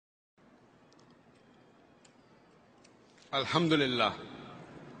Alhamdulillah.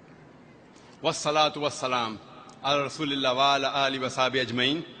 Wassalatu wassalam ala Rasulillah wa ala ali wa sahbihi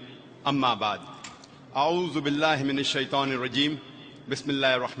ajmain. Amma ba'd. A'udhu billahi minash shaitanir rajim.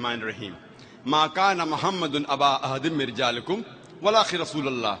 Bismillahir rahmanir rahim. Ma kana Muhammadun aba ahadin min rijalikum walakin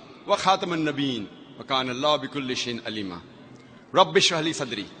Rasulullah wa khataman nabiyyin wa kana Allah bi kulli shay'in alima. Rabbi shrah li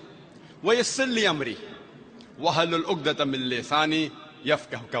sadri wa yassir li amri wa halul 'uqdatam min lisani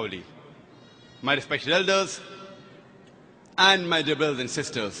yafqahu qawli. My respected elders and my dear brothers and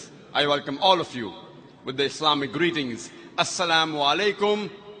sisters, I welcome all of you with the Islamic greetings. Assalamu alaikum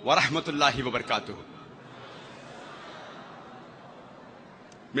wa rahmatullahi wa barakatuh.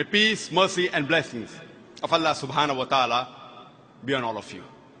 May peace, mercy and blessings of Allah subhanahu wa ta'ala be on all of you.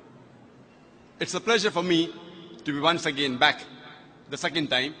 It's a pleasure for me to be once again back the second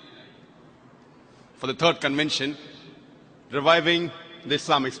time for the third convention, reviving the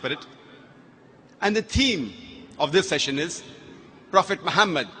Islamic spirit. And the theme of this session is Prophet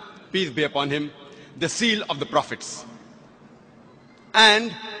Muhammad, peace be upon him, the seal of the prophets.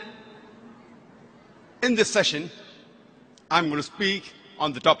 And in this session, I'm going to speak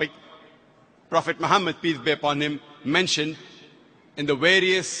on the topic Prophet Muhammad, peace be upon him, mentioned in the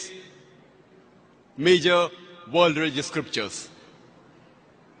various major world religious scriptures.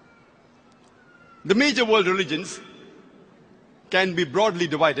 The major world religions can be broadly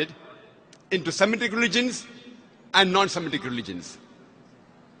divided into Semitic religions and non-Semitic religions,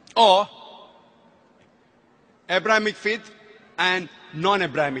 or Abrahamic faith and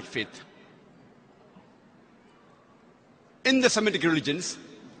non-Abrahamic faith. In the Semitic religions,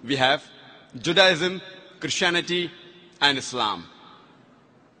 we have Judaism, Christianity, and Islam.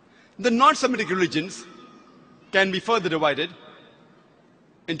 The non-Semitic religions can be further divided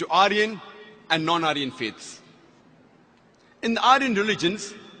into Aryan and non-Aryan faiths. In the Aryan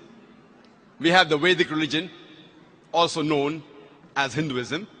religions, we have the Vedic religion, also known as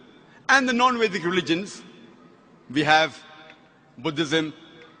Hinduism, and the non-Vedic religions, we have Buddhism,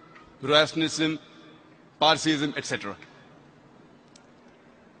 Zoroastrianism, Parsiism, etc.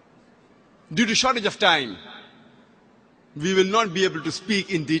 Due to shortage of time, we will not be able to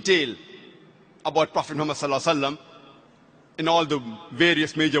speak in detail about Prophet Muhammad sallallahu alaihi wasallam in all the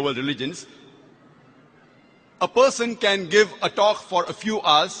various major world religions. A person can give a talk for a few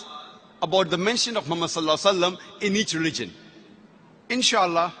hours about the mention of Muhammad sallallahu alaihi wasallam in each religion.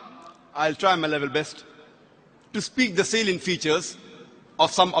 Inshallah, I'll try my level best to speak the salient features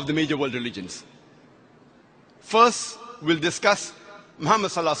of some of the major world religions. First, we'll discuss Muhammad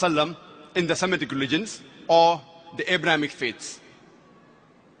sallallahu alaihi wasallam in the Semitic religions or the Abrahamic faiths.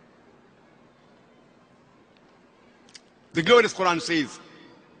 The glorious Quran says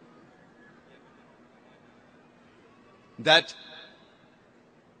that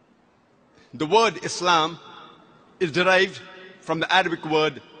the word Islam is derived from the Arabic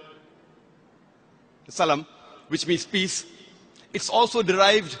word salam, which means peace. It's also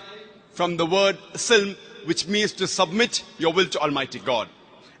derived from the word silm, which means to submit your will to Almighty God.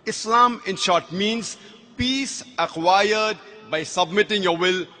 Islam, in short, means peace acquired by submitting your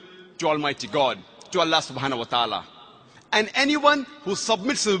will to Almighty God, to Allah subhanahu wa ta'ala. And anyone who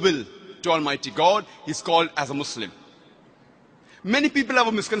submits his will to Almighty God is called as a Muslim. Many people have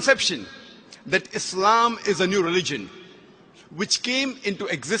a misconception that Islam is a new religion which came into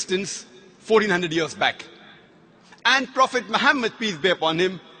existence 1400 years back. And Prophet Muhammad, peace be upon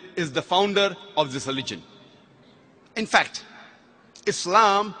him, is the founder of this religion. In fact,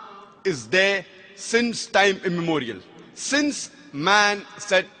 Islam is there since time immemorial, since man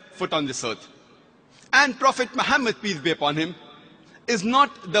set foot on this earth. And Prophet Muhammad, peace be upon him, is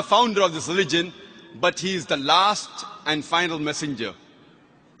not the founder of this religion, but he is the last and final messenger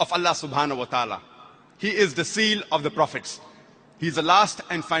of Allah subhanahu wa ta'ala. He is the seal of the prophets. He is the last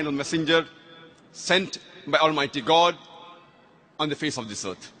and final messenger sent by Almighty God on the face of this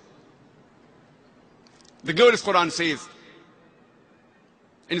earth. The glorious Quran says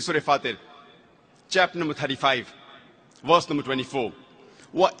in Surah Fatir, chapter number 35, verse number 24,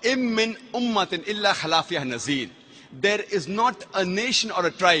 وَإِم مِّنْ أُمَّةٍ إِلَّا خَلَافِيهَا نَذِيرٌ. There is not a nation or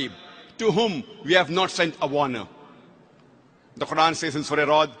a tribe to whom we have not sent a warner. The Quran says in Surah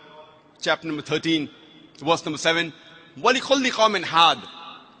Rad, chapter number 13, verse number 7, وَلِكُلِّ قَوْمٍ هَادٍ.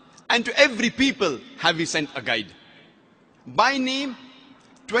 And to every people have we sent a guide. By name,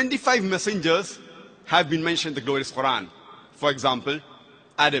 25 messengers have been mentioned in the glorious Quran. For example,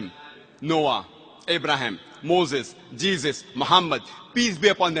 Adam, Noah, Abraham, Moses, Jesus, Muhammad, peace be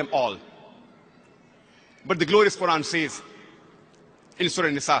upon them all. But the glorious Quran says in Surah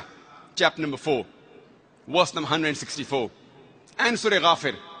Nisa, chapter number 4, verse number 164, and Surah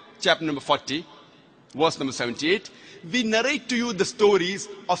Ghafir, chapter number 40, verse number 78, we narrate to you the stories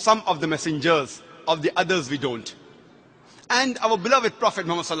of some of the messengers, of the others we don't. And our beloved Prophet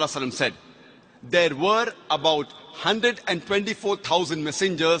Muhammad sallallahu alaihi wasallam said, there were about 124,000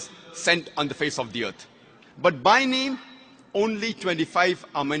 messengers sent on the face of the earth. But by name, only 25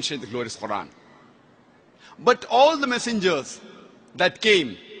 are mentioned in the glorious Quran. But all the messengers that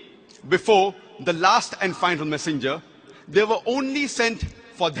came before the last and final messenger, they were only sent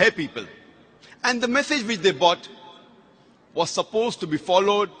for their people. And the message which they brought was supposed to be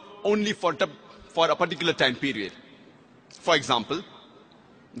followed only for a particular time period. For example,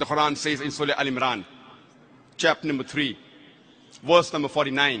 the Quran says in Surah Al-Imran, chapter number 3, verse number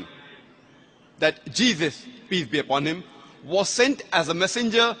 49, that Jesus, peace be upon him, was sent as a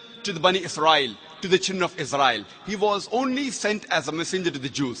messenger to the Bani Israel, to the children of Israel. He was only sent as a messenger to the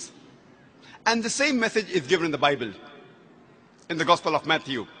Jews. And the same message is given in the Bible, in the Gospel of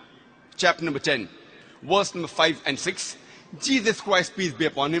Matthew, chapter number 10, verse number 5 and 6. Jesus Christ, peace be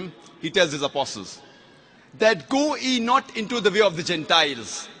upon him, he tells his apostles that go ye not into the way of the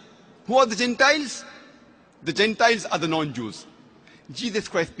Gentiles. Who are the Gentiles? The Gentiles are the non-Jews. Jesus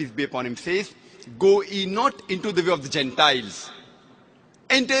Christ, peace be upon him, says, go ye not into the way of the Gentiles.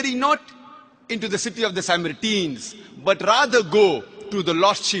 Enter ye not into the city of the Samaritans, but rather go to the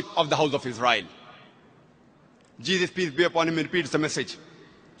lost sheep of the house of Israel. Jesus, peace be upon him, repeats the message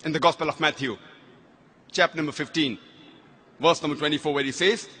in the Gospel of Matthew, chapter number 15, verse number 24, where he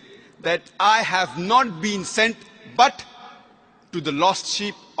says that I have not been sent but to the lost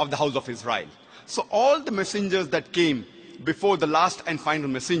sheep of the house of Israel. So all the messengers that came before the last and final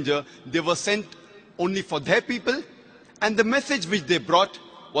messenger, they were sent only for their people, and the message which they brought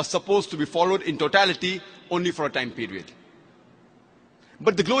was supposed to be followed in totality only for a time period.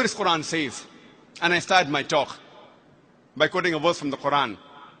 But the glorious Quran says, and I start my talk by quoting a verse from the Quran,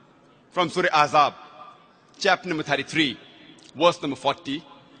 from Surah Azab, chapter number 33, verse number 40,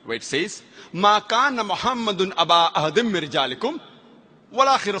 where it says, Ma kana Muhammadun aba ahadim min rijalikum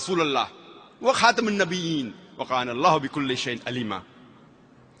walakin Rasulullah wa khatamun nabiyyin wa kana Allahu bi kulli shay'in alima.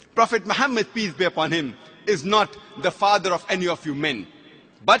 Prophet Muhammad, peace be upon him, is not the father of any of you men,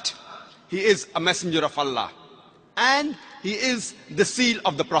 but he is a messenger of Allah, and he is the seal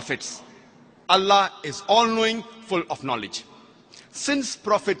of the prophets. Allah is all-knowing, full of knowledge. Since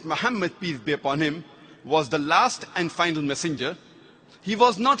Prophet Muhammad, peace be upon him, was the last and final messenger, he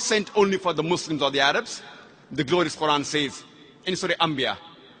was not sent only for the Muslims or the Arabs. The glorious Quran says in Surah Anbiya,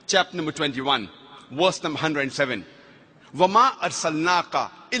 chapter number 21, verse number 107, وَمَا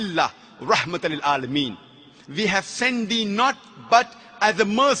أَرْسَلْنَاكَ إِلَّا رَحْمَةً لِلْعَالَمِينَ. We have sent thee not but as a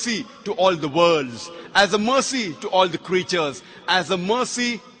mercy to all the worlds, as a mercy to all the creatures, as a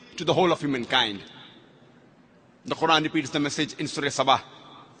mercy to the whole of humankind. The Quran repeats the message in Surah Sabah,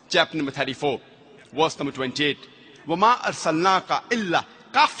 chapter number 34, verse number 28. وَمَا أَرْسَلْنَاكَ إِلَّا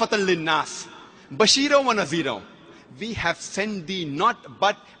كَافَّةً لِلنَّاسِ بَشِيرًا وَنَذِيرًا. We have sent thee not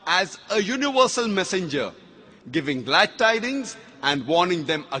but as a universal messenger, giving glad tidings and warning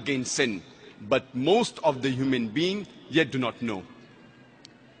them against sin. But most of the human beings yet do not know.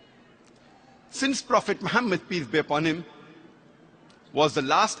 Since Prophet Muhammad, peace be upon him, was the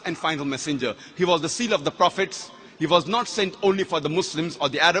last and final messenger, he was the seal of the prophets, he was not sent only for the Muslims or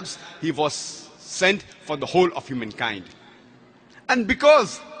the Arabs, he was sent for the whole of humankind. And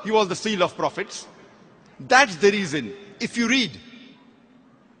because he was the seal of prophets, that's the reason, if you read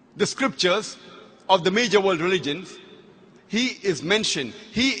the scriptures of the major world religions, he is mentioned,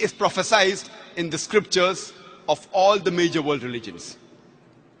 he is prophesied in the scriptures of all the major world religions.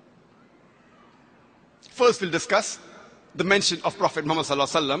 First, we'll discuss the mention of Prophet Muhammad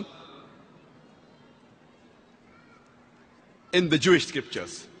sallallahu alaihi wasallam in the Jewish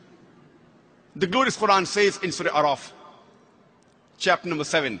scriptures. The glorious Quran says in Surah Araf, chapter number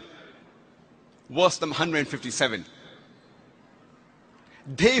 7, verse number 157,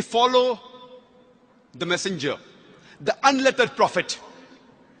 they follow the messenger, the unlettered prophet,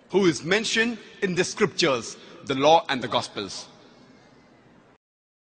 who is mentioned in the scriptures, the law and the gospels.